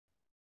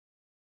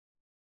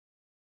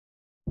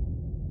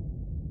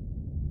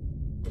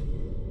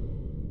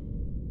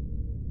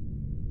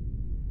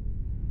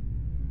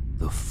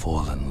The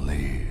fallen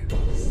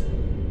leaves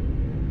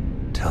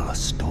tell a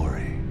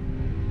story.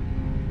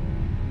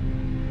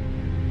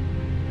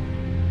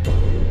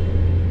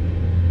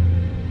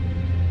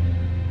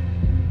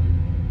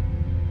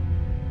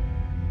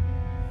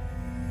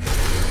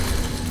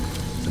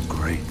 The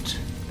great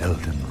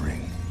Elden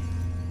Ring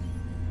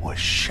was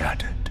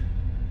shattered.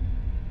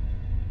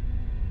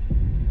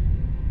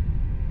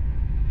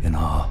 In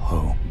our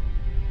home,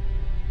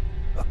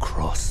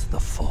 across the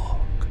fog,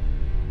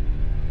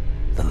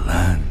 the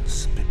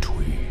lands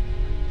between.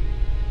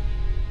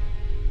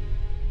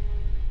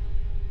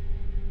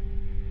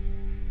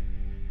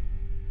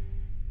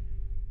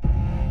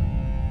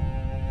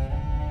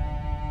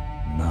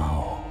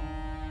 Now,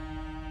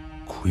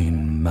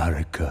 Queen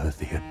Marika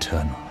the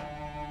Eternal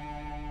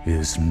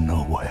is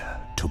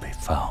nowhere to be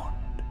found.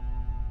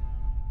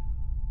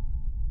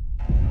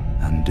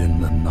 And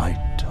in the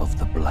night of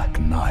the Black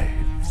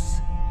Knives,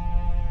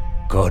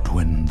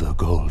 Godwyn the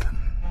Golden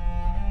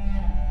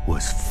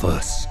was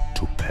first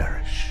to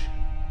perish.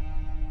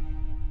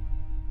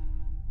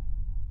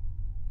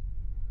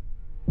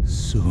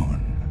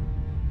 Soon,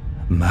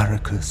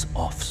 Marika's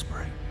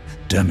offspring,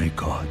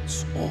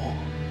 demigods all,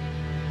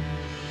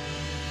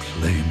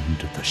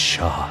 claimed the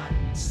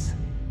shards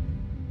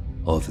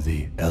of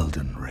the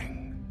Elden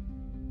Ring.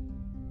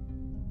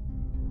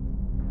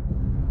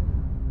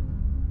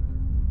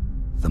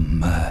 The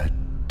mad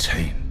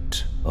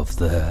taint of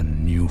their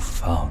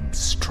newfound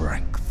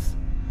strength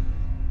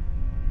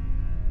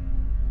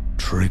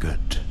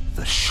triggered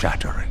the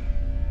shattering.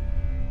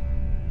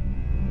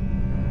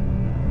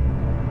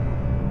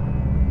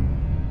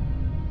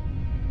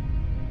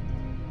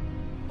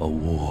 A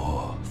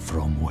war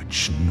from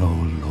which no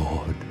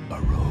lord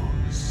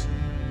arose.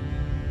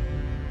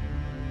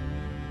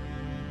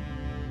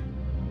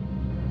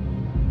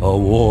 A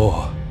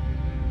war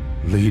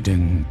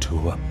leading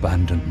to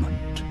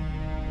abandonment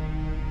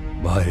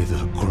by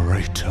the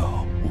greater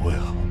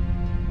will.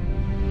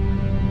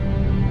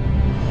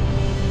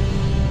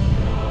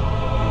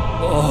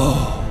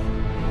 Oh,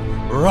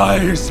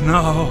 rise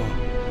now,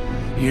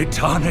 ye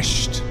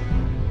tarnished,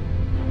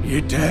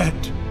 ye dead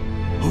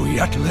who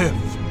yet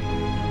live.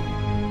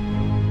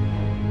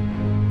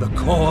 The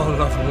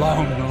call of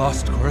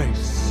long-lost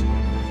grace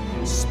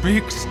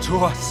speaks to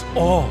us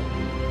all.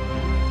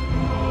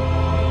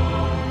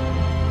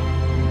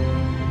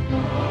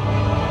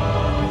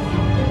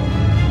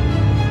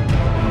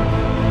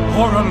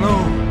 Horalu,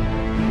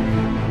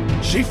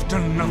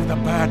 chieftain of the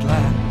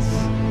Badlands,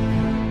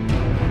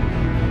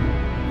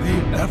 the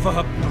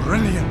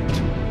ever-brilliant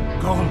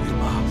Gold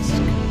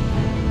Mask.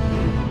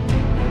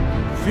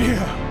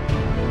 Fear,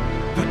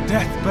 the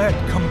deathbed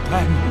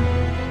companion,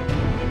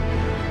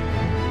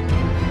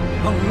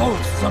 the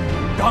loathsome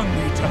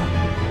dung-eater,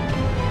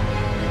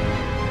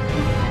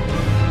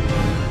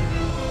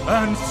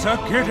 and Sir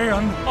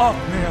Gideon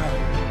Ofnir,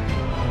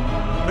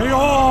 the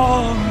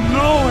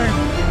all-knowing.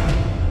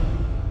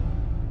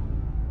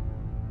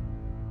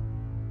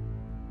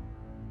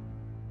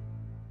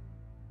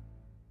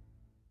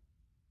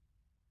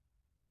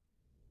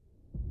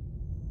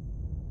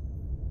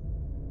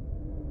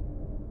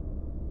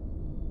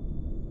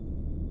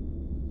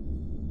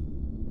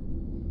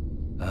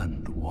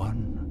 And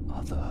one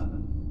other,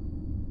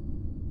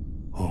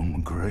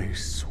 whom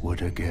grace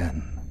would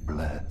again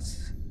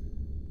bless.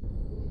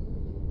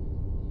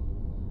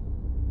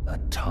 A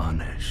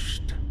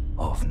tarnished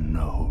of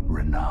no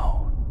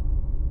renown.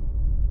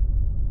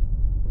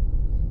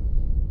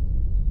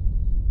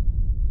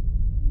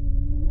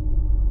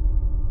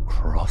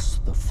 Cross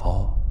the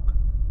fog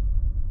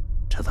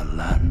to the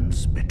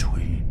lands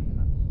between.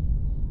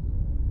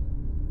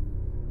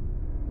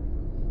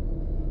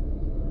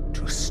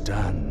 To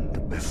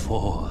stand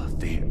before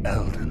the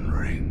Elden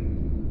Ring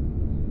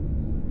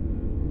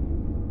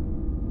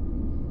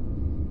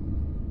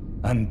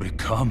and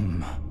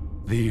become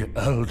the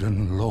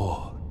Elden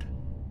Lord.